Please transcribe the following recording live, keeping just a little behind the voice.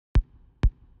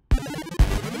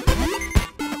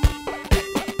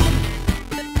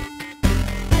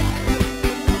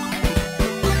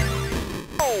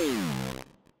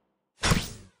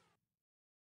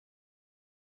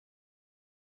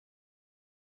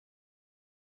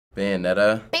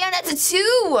Bayonetta. Bayonetta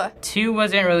 2! 2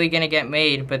 wasn't really gonna get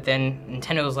made, but then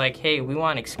Nintendo was like, hey, we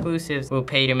want exclusives. We'll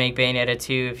pay to make Bayonetta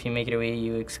 2 if you make it a Wii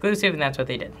U exclusive, and that's what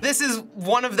they did. This is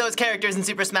one of those characters in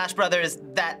Super Smash Bros.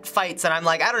 That fights, and I'm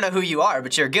like, I don't know who you are,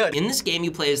 but you're good. In this game,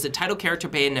 you play as the title character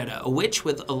Bayonetta, a witch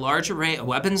with a large array of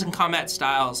weapons and combat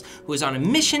styles, who is on a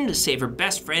mission to save her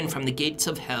best friend from the gates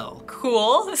of hell.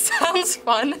 Cool, sounds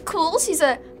fun. Cool, she's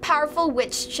a powerful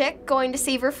witch chick going to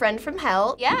save her friend from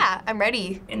hell. Yeah, I'm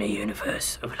ready. In a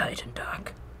universe of light and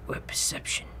dark, where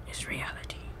perception is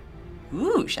reality.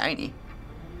 Ooh, shiny.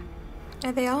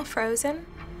 Are they all frozen?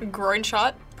 Groin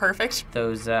shot, perfect.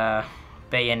 Those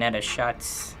Bayonetta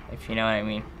shots, if you know what I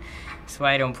mean. That's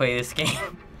why I don't play this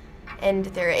game. And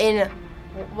they're in,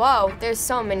 whoa, there's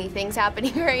so many things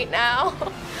happening right now.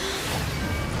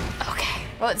 Okay,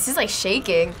 well, this is like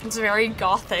shaking. It's very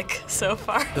gothic so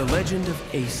far. The Legend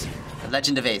of AC. The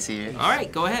Legend of AC. All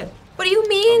right, go ahead. What do you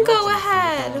mean, go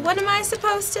ahead? What am I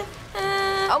supposed to,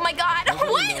 Oh my God,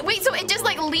 what? Wait, so it just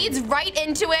like leads right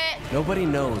into it? Nobody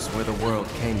knows where the world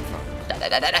came from.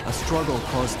 A struggle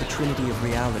caused the trinity of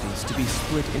realities to be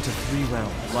split into 3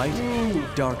 realms: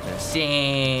 light, darkness.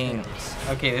 Dang.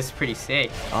 Okay, this is pretty sick.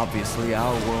 Obviously,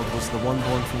 our world was the one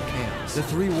born from chaos. The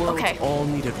 3 worlds all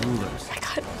needed rulers. oh my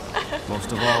God.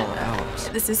 Most of all, ours.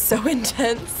 This is so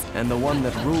intense. And the one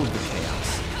that ruled the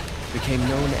chaos became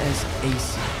known as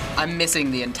AC. I'm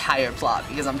missing the entire plot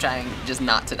because I'm trying just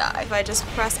not to die. If I just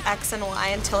press X and Y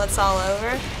until it's all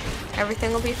over,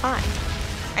 everything will be fine,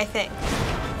 I think.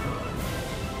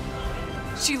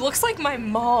 She looks like my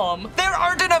mom. There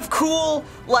aren't enough cool,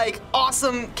 like,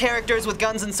 awesome characters with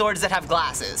guns and swords that have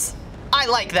glasses. I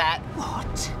like that.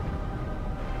 What?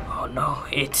 Oh no,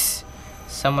 it's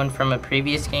someone from a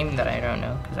previous game that I don't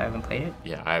know because I haven't played it.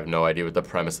 Yeah, I have no idea what the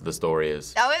premise of the story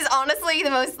is. That was honestly the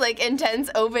most like intense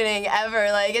opening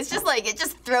ever. Like, it's just like, it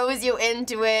just throws you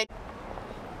into it.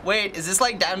 Wait, is this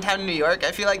like downtown New York?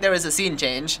 I feel like there was a scene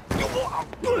change.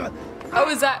 Oh,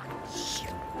 is that?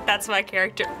 That's my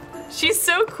character. She's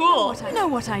so cool. You know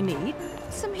what I need?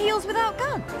 Some heels without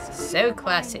guns. So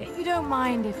classy. You don't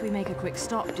mind if we make a quick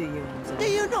stop, do you, Enzo? Do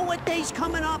you know what day's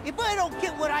coming up? If I don't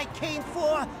get what I came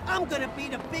for, I'm gonna be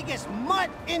the biggest mutt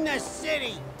in the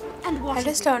city. And what I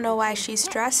just don't know why she's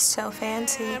dressed so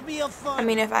fancy. I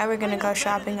mean, if I were gonna go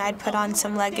shopping, I'd put on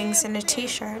some leggings and a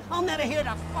t-shirt. I'll never hear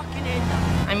the fucking end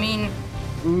of it. I mean,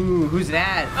 ooh, who's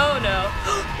that? Oh no.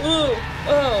 Ooh,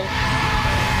 oh.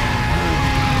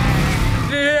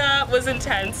 That was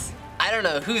intense. I don't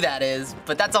know who that is,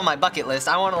 but that's on my bucket list.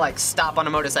 I want to like stop on a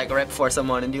motorcycle right before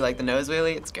someone and do like the nose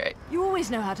wheelie. It's great. You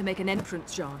always know how to make an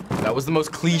entrance, John. That was the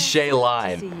most cliche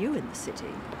line. See you in the city.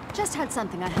 Just had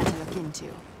something I had to look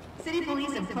into. City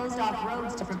police have closed off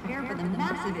roads to prepare for the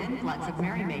massive influx of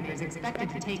merrymakers expected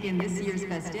to take in this year's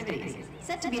festivities.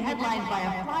 Set to be headlined by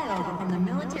a flyover from the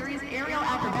military's aerial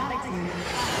acrobatics unit.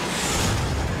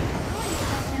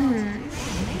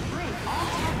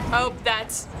 Oh,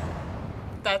 that's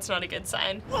not a good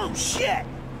sign. Oh shit!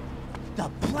 The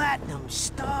Platinum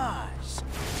Stars.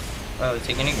 Oh, is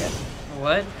it gonna get?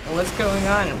 What? What's going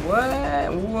on?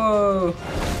 What? Whoa.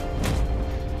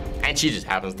 And she just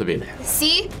happens to be there.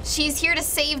 See? She's here to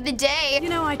save the day. You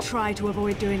know, I try to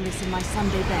avoid doing this in my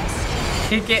Sunday best.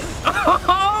 Kick it.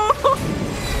 Oh!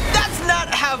 That's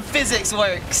not how physics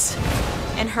works.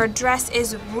 And her dress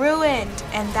is ruined,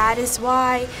 and that is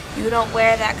why you don't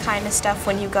wear that kind of stuff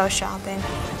when you go shopping.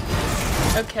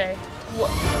 Okay.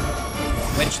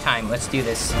 Witch time. Let's do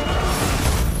this.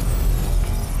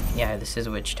 Yeah, this is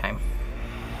witch time.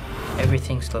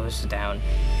 Everything slows down.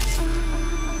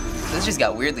 This just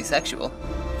got weirdly sexual.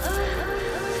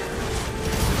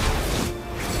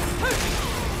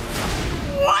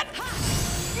 What?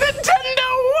 Nintendo,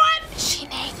 what? Is she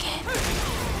naked?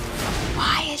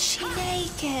 Why is she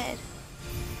naked?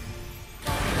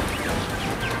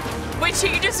 Wait, she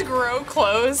can just grow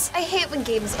clothes? I hate when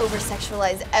games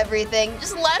over-sexualize everything.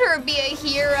 Just let her be a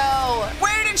hero.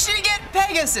 Where did she get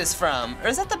Pegasus from? Or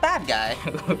is that the bad guy?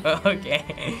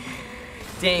 Okay.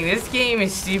 Dang, this game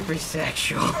is super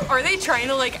sexual. Are they trying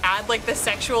to like add like the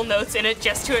sexual notes in it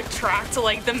just to attract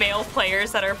like the male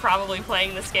players that are probably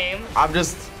playing this game? I'm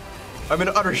in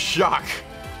utter shock.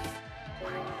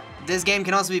 This game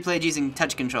can also be played using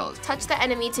touch controls. Touch the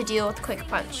enemy to deal with quick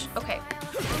punch. Okay.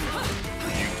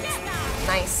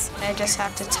 Nice. I just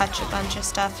have to touch a bunch of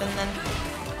stuff, and then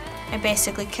I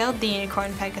basically killed the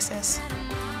unicorn Pegasus.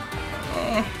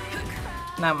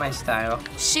 Not my style.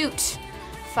 Shoot.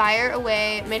 Fire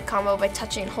away mid-combo by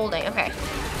touching and holding. Okay.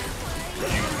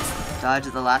 Dodge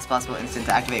at the last possible instant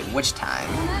to activate witch time.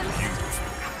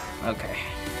 Okay.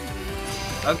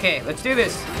 Okay, let's do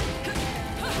this.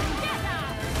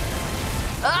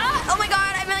 Ah!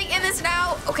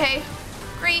 Okay,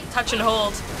 great. Touch and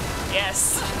hold.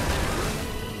 Yes.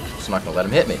 Just not gonna let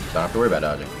him hit me. Don't have to worry about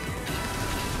dodging.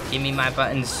 Give me my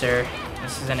buttons, sir.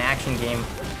 This is an action game.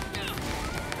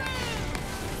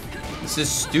 This is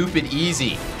stupid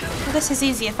easy. Well, this is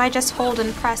easy. If I just hold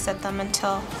and press at them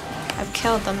until I've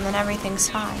killed them, then everything's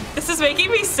fine. This is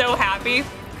making me so happy.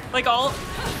 Like all,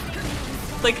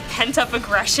 like pent up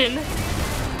aggression.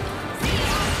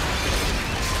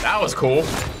 That was cool.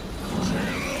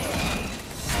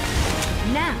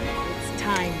 Now it's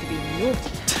time to be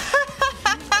naughty.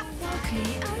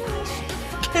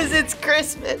 Because it's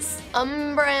Christmas.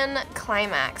 Umbran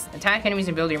Climax. Attack enemies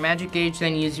and build your magic gauge,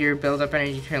 then use your build-up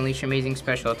energy to unleash amazing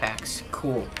special attacks.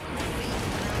 Cool.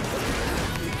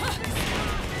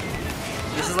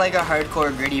 This is like a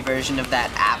hardcore gritty version of that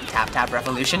app, Tap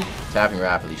Revolution. Tapping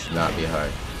rapidly should not be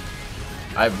hard.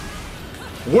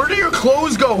 Where do your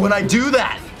clothes go when I do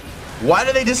that? Why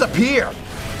do they disappear?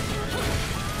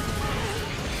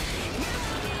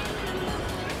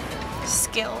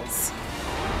 Skills.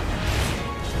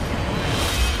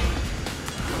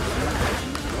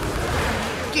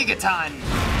 Gigaton!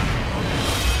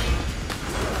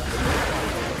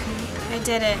 I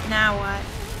did it. Now what?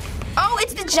 Oh,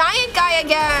 it's the giant guy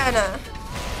again.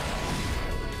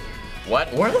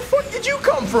 What? Where the fuck did you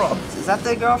come from? Is that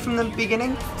the girl from the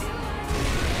beginning?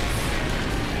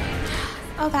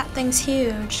 Oh, that thing's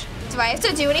huge. Do I have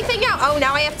to do anything now? Oh,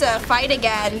 now I have to fight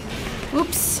again.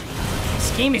 Oops.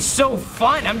 This game is so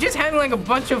fun. I'm just having like a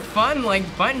bunch of fun, like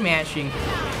button mashing.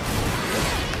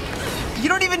 You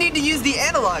don't even need to use the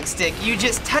analog stick. You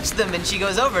just touch them and she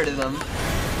goes over to them.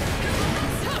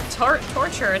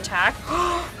 Torture attack.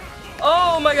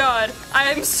 Oh my god.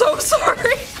 I am so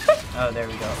sorry. Oh, there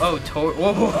we go. Oh, whoa,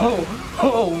 whoa, whoa,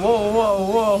 whoa,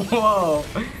 whoa, whoa,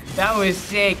 whoa. That was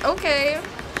sick. Okay.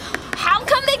 How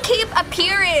come they keep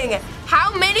appearing?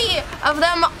 How many of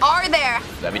them are there?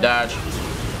 Let me dodge.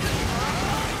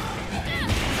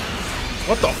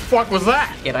 What the fuck was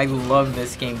that? Yet I love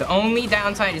this game. The only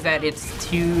downside is that it's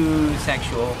too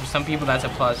sexual. For some people that's a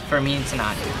plus. For me, it's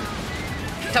not.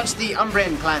 Touch the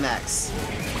Umbran Climax.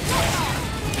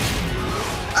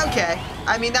 Okay,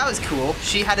 I mean, that was cool.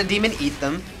 She had a demon eat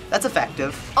them. That's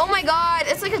effective. Oh my god,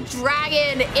 it's like a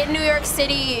dragon in New York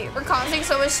City. We're causing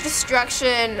so much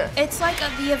destruction. It's like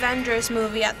the Avengers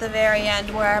movie at the very end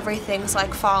where everything's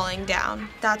like falling down.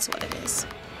 That's what it is.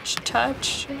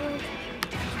 Touch.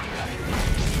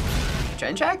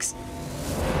 Train tracks?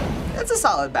 That's a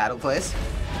solid battle place.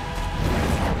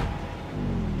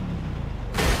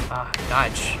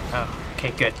 Dodge. Oh,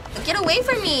 okay, good. Get away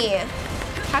from me.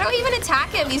 How do I even attack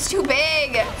him? He's too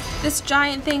big. This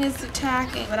giant thing is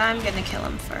attacking, but I'm gonna kill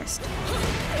him first.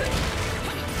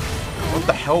 What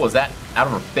the hell was that out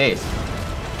of her face?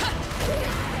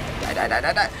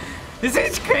 Die. This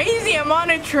is crazy. I'm on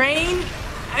a train,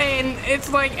 and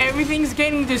it's like everything's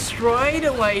getting destroyed.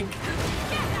 Like,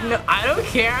 no, I don't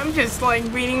care. I'm just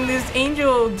like beating this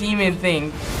angel demon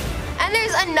thing. And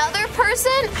there's another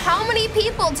person? How many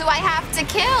people do I have to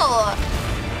kill?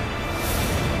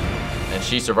 And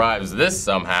she survives this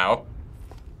somehow.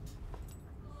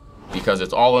 Because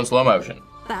it's all in slow motion.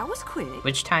 That was quick.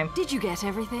 Which time? Did you get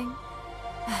everything?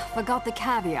 Forgot the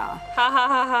caviar. Ha ha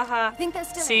ha ha ha. I think that's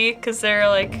still. See, because they're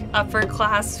like upper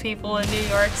class people in New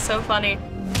York. So funny.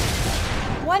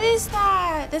 What is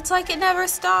that? It's like it never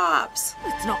stops.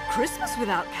 It's not Christmas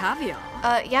without caviar.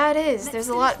 Yeah, it is. There's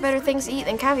a lot better things to eat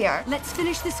than caviar. Let's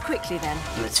finish this quickly then.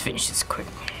 Let's finish this quick.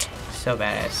 So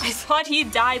badass. I thought he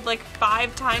died like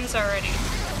 5 times already.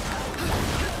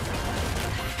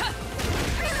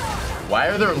 Why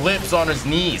are there lips on his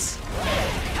knees?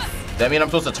 Does that mean I'm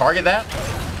supposed to target that?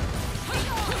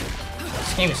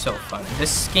 This game is so fun.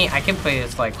 This game, I can play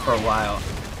this like for a while.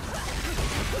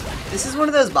 This is one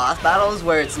of those boss battles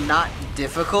where it's not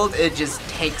difficult, it just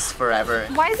takes forever.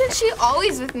 Why isn't she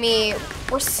always with me?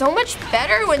 We're so much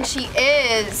better when she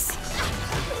is.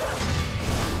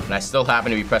 And I still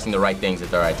happen to be pressing the right things at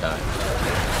the right time.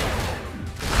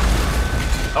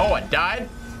 Oh, I died?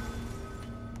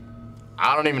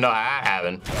 I don't even know how that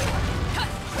happened.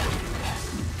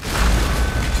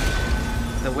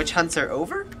 The witch hunts are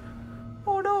over?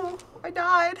 Oh no, I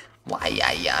died. Why,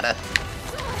 yada.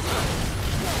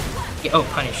 Oh,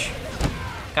 punish.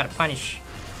 Gotta punish.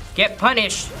 Get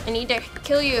punished. I need to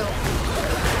kill you.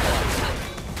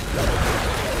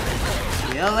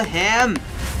 Kill him.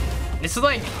 This is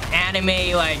like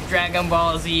anime, like Dragon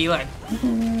Ball Z, like.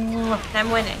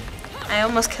 I'm winning. I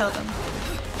almost killed him.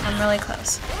 I'm really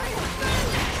close.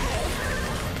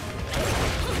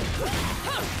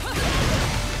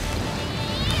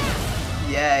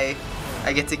 Yay.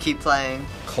 I get to keep playing.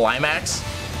 Climax?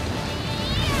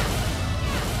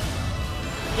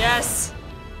 Yes.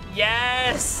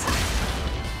 Yes.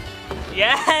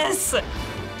 Yes.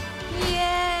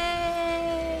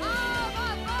 Yay!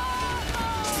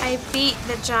 I beat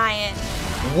the giant.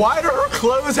 Why do her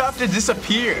clothes have to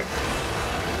disappear?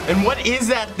 And what is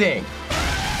that thing?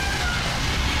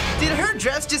 Did her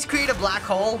dress just create a black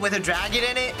hole with a dragon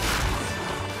in it?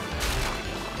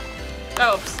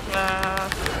 Oops.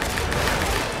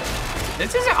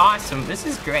 This is awesome. This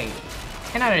is great.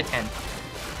 10 out of 10.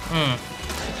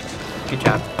 Good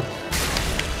job.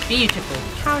 Beautiful.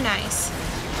 How nice.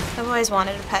 I've always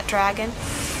wanted a pet dragon.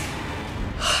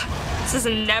 This is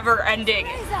never ending.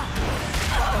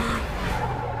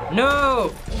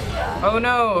 No! Oh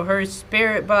no, her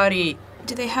spirit body.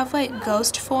 Do they have like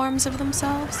ghost forms of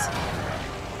themselves?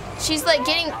 She's like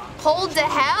getting pulled to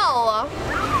hell.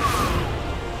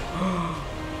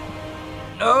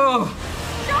 No!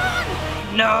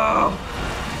 No!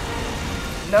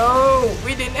 No!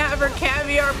 We didn't have our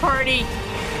caviar party!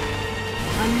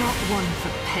 I'm not one for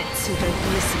pets who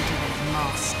don't listen to their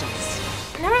masters.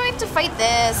 I never like to fight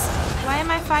this. Why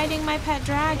am I fighting my pet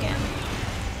dragon?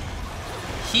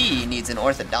 He needs an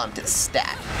orthodontist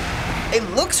stat. It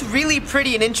looks really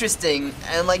pretty and interesting,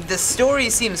 and like the story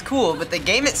seems cool, but the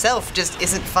game itself just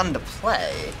isn't fun to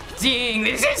play. Dang,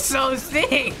 this is so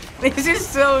sick! This is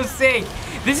so sick!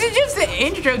 This is just the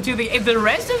intro to the. If the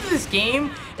rest of this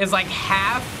game is like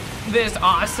half this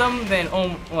awesome, then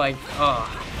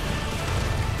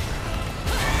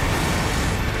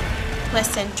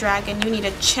Listen, dragon, you need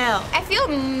to chill. I feel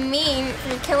mean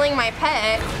for killing my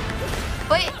pet,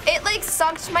 but it like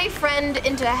sucked my friend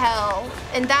into hell,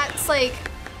 and that's like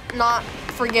not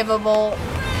forgivable.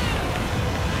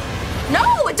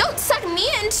 No, don't suck me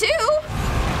in too.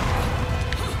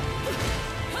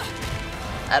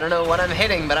 I don't know what I'm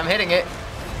hitting, but I'm hitting it.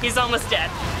 He's almost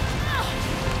dead.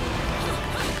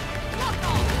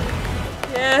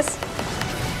 Yes.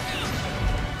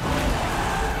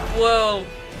 Whoa.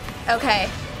 Okay,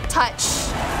 touch.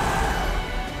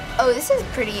 Oh, this is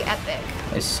pretty epic.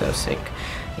 It's so sick.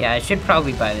 Yeah, I should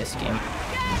probably buy this game.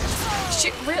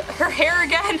 Her hair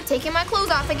again. Taking my clothes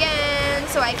off again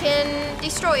so I can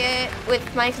destroy it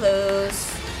with my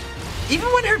clothes. Even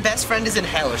when her best friend is in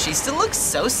hell, she still looks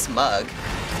so smug.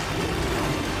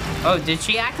 Oh, did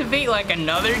she activate like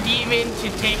another demon to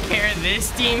take care of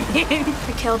this demon?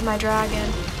 I killed my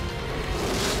dragon.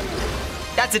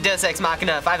 That's a Deus Ex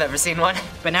Machina if I've ever seen one.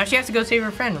 But now she has to go save her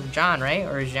friend, John, right?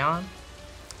 Or Jean?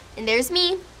 And there's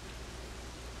me.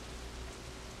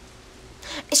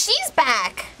 She's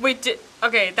back. Wait,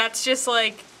 okay, that's just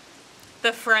like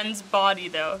the friend's body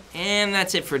though. And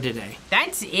that's it for today.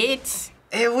 That's it?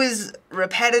 It was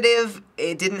repetitive,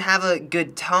 it didn't have a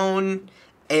good tone,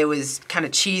 it was kind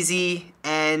of cheesy,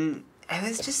 and it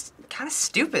was just kind of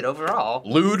stupid overall.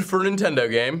 Lewd for a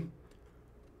Nintendo game.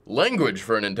 Language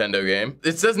for a Nintendo game.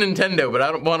 It says Nintendo, but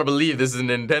I don't want to believe this is a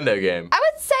Nintendo game. I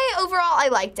would say overall I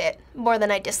liked it more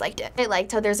than I disliked it. I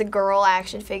liked how there's a girl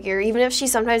action figure, even if she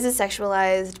sometimes is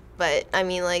sexualized, but I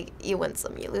mean, like, you win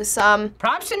some, you lose some.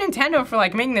 Props to Nintendo for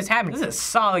like making this happen. This is a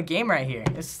solid game right here.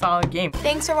 This is a solid game.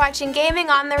 Thanks for watching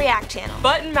Gaming on the React channel.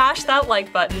 Button mash that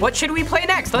like button. What should we play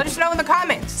next? Let us know in the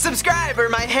comments. Subscribe or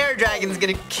my hair dragon's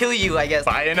gonna kill you, I guess.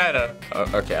 Bayonetta.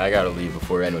 Okay, I gotta leave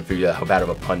before anyone figures out how bad of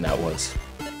a pun that was.